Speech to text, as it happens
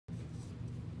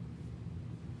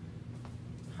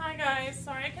Hi guys,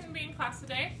 sorry I couldn't be in class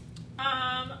today.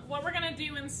 What we're going to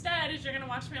do instead is you're going to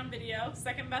watch me on video,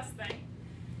 second best thing.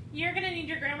 You're going to need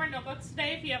your grammar notebooks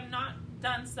today. If you have not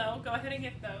done so, go ahead and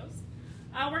get those.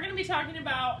 We're going to be talking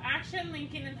about action,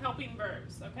 linking, and helping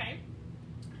verbs, okay?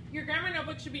 Your grammar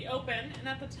notebook should be open, and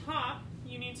at the top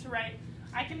you need to write,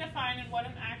 I can define what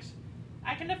an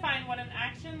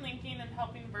action, linking, and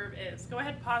helping verb is. Go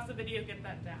ahead, pause the video, get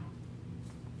that down.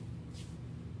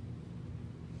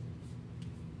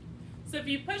 So if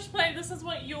you push play, this is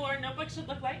what your notebook should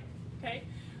look like, okay?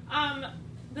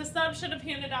 The sub should have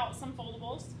handed out some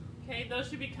foldables, okay? Those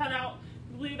should be cut out,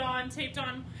 glued on, taped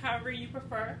on, however you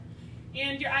prefer.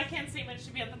 And your I can statement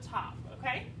should be at the top,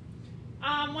 okay?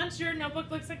 Once your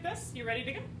notebook looks like this, you're ready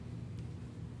to go.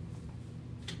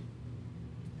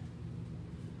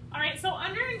 All right, so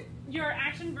under your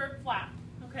action verb flap,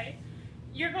 okay,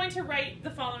 you're going to write the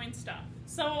following stuff.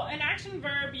 So an action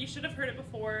verb, you should have heard it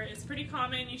before. It's pretty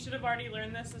common. You should have already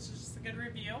learned this. This is just a good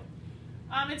review.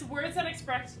 It's words that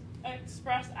express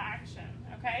action,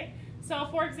 okay? So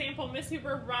for example, Miss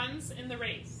Hoover runs in the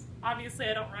race. Obviously,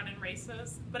 I don't run in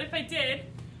races, but if I did,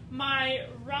 my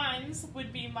runs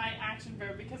would be my action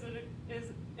verb because it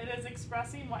is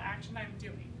expressing what action I'm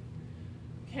doing.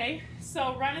 Okay,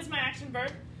 so run is my action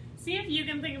verb. See if you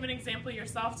can think of an example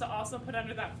yourself to also put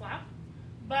under that flap.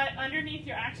 But underneath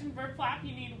your action verb flap,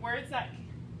 you need words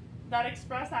that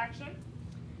express action.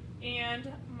 And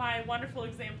my wonderful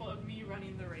example of me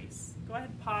running the race. Go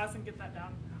ahead, pause, and get that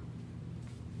down.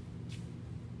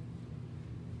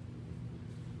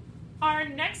 Our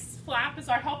next flap is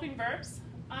our helping verbs.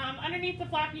 Underneath the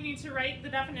flap, you need to write the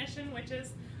definition, which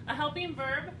is a helping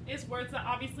verb is words that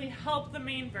obviously help the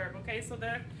main verb, okay? So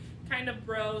they're kind of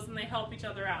bros and they help each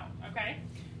other out, okay?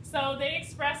 So they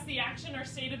express the action or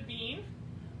state of being.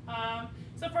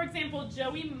 So for example,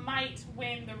 Joey might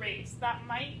win the race. That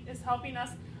might is helping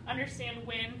us understand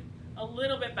win a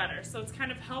little bit better. So it's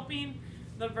kind of helping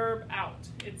the verb out.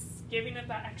 It's giving it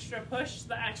that extra push,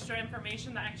 the extra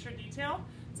information, the extra detail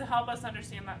to help us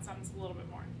understand that sentence a little bit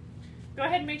more. Go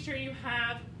ahead and make sure you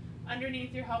have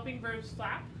underneath your helping verbs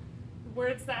flap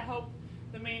words that help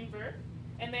the main verb,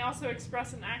 and they also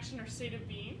express an action or state of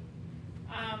being.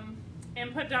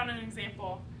 And put down an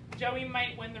example. Joey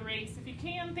might win the race. If you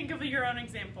can, think of your own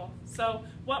example. So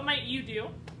what might you do?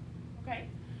 Okay,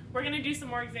 we're going to do some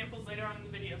more examples later on in the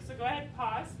video. So go ahead,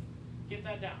 pause, get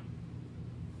that down.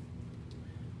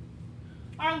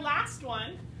 Our last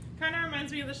one kind of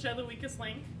reminds me of the show The Weakest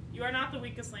Link. You are not the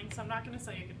weakest link, so I'm not going to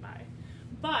say you goodbye.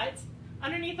 But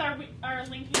underneath our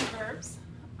linking verbs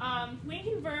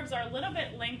are a little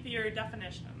bit lengthier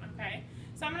definition, okay?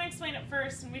 So I'm going to explain it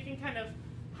first, and we can kind of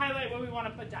highlight what we want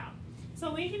to put down. So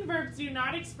linking verbs do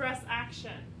not express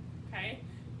action, okay?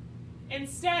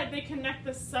 Instead, they connect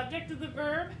the subject of the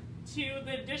verb to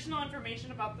the additional information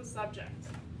about the subject,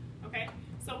 okay?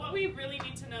 So what we really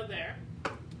need to know there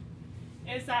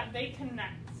is that they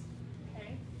connect,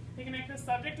 okay? They connect the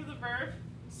subject of the verb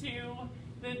to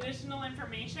the additional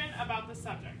information about the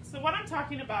subject. So what I'm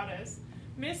talking about is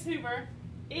Miss Hoover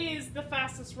is the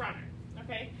fastest runner,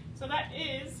 okay? So that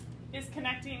is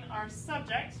connecting our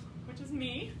subject, which is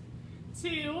me,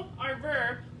 to our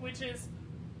verb, which is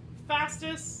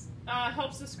fastest,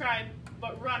 helps describe,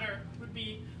 but runner would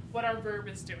be what our verb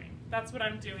is doing. That's what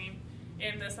I'm doing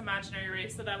in this imaginary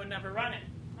race that I would never run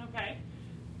in, okay?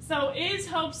 So is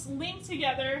helps link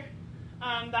together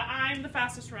that I'm the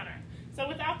fastest runner. So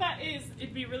without that is,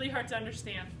 it'd be really hard to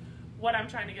understand what I'm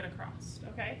trying to get across,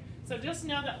 okay? So just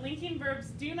know that linking verbs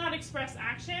do not express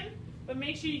action, but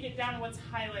make sure you get down what's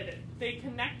highlighted. They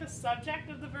connect the subject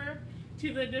of the verb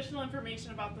to the additional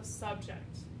information about the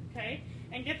subject, okay?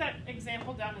 And get that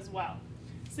example down as well.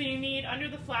 So you need, under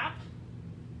the flap,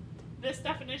 this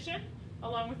definition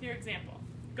along with your example.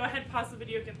 Go ahead, pause the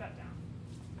video, get that down.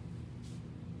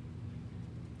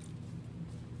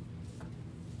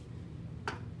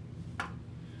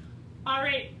 All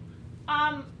right,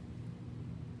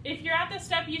 if you're at this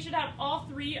step, you should have all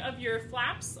three of your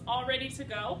flaps all ready to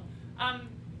go.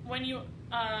 When you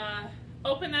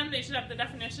open them, they should have the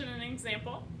definition and an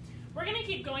example. We're going to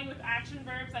keep going with action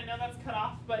verbs. I know that's cut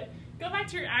off, but go back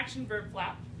to your action verb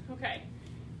flap, okay?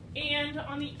 And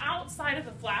on the outside of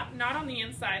the flap, not on the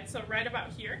inside, so right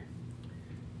about here,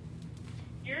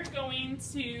 you're going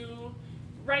to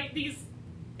write these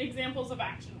examples of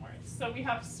action words. So we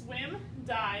have swim,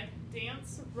 dive,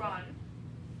 dance, run,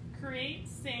 create,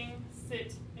 sing,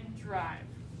 sit, and drive.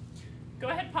 Go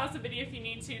ahead, pause the video if you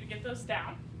need to get those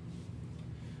down.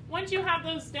 Once you have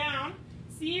those down,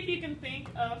 see if you can think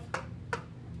of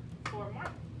 4 more.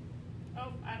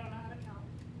 Oh, I don't know how to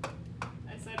count.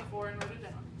 I said 4 and wrote it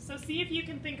down. So see if you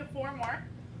can think of 4 more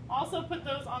Also put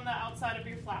those on the outside of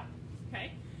your flap,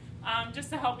 okay? Just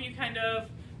to help you kind of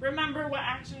remember what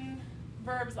action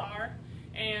verbs are,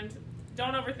 and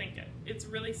don't overthink it. It's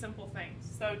really simple things.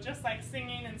 So just like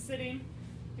singing and sitting,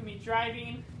 it can be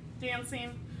driving,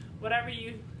 dancing, whatever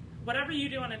you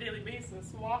do on a daily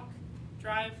basis, walk,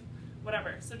 drive,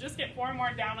 whatever. So just get 4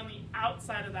 more down on the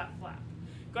outside of that flap.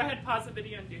 Go ahead, pause the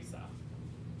video and do so.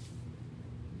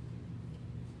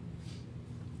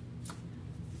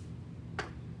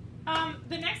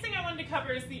 The next thing I wanted to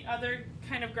cover is the other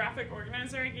kind of graphic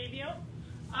organizer I gave you.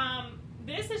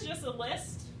 This is just a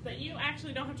list that you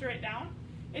actually don't have to write down.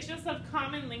 It's just of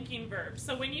common linking verbs.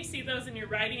 So when you see those in your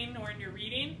writing or in your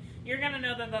reading, you're going to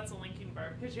know that that's a linking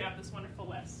verb because you have this wonderful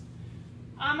list.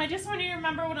 I just want you to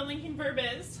remember what a linking verb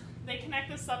is. They connect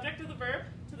the subject of the verb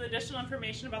to the additional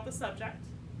information about the subject.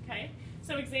 Okay?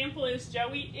 So example is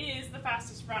Joey is the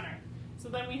fastest runner. So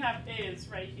then we have is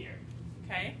right here.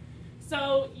 Okay?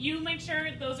 So you make sure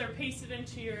those are pasted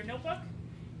into your notebook,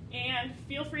 and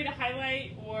feel free to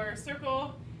highlight or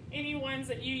circle any ones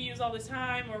that you use all the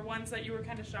time or ones that you were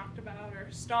kind of shocked about, or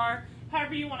star,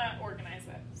 however you want to organize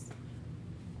it.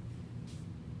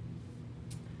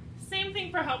 Same thing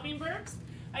for helping verbs.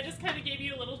 I just kind of gave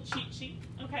you a little cheat sheet,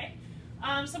 okay?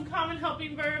 Some common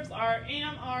helping verbs are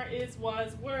am, are, is,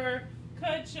 was, were,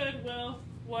 could, should, will,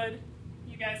 would.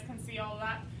 You guys can see all of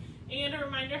that. And a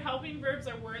reminder, helping verbs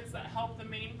are words that help the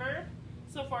main verb.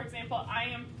 So for example, I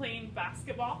am playing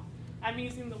basketball. I'm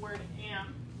using the word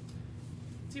am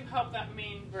to help that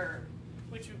main verb,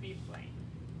 which would be playing.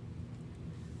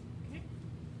 Okay.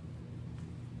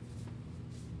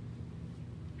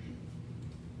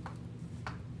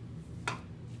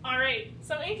 All right,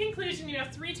 so in conclusion, you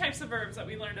have 3 types of verbs that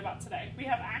we learned about today. We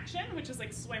have action, which is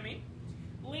like swimming.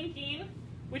 Linking,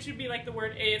 which would be like the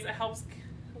word is, it helps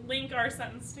link our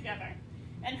sentence together.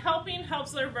 And helping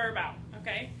helps their verb out,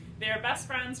 okay? They are best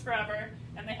friends forever,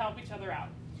 and they help each other out.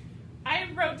 I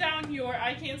wrote down your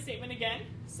I can statement again.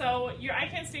 So your I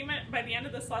can statement by the end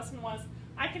of this lesson was,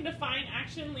 I can define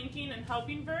action, linking, and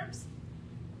helping verbs.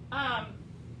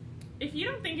 If you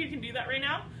don't think you can do that right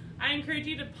now, I encourage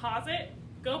you to pause it,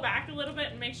 go back a little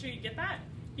bit, and make sure you get that.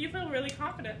 If you feel really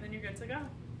confident, then you're good to go.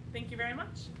 Thank you very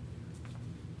much.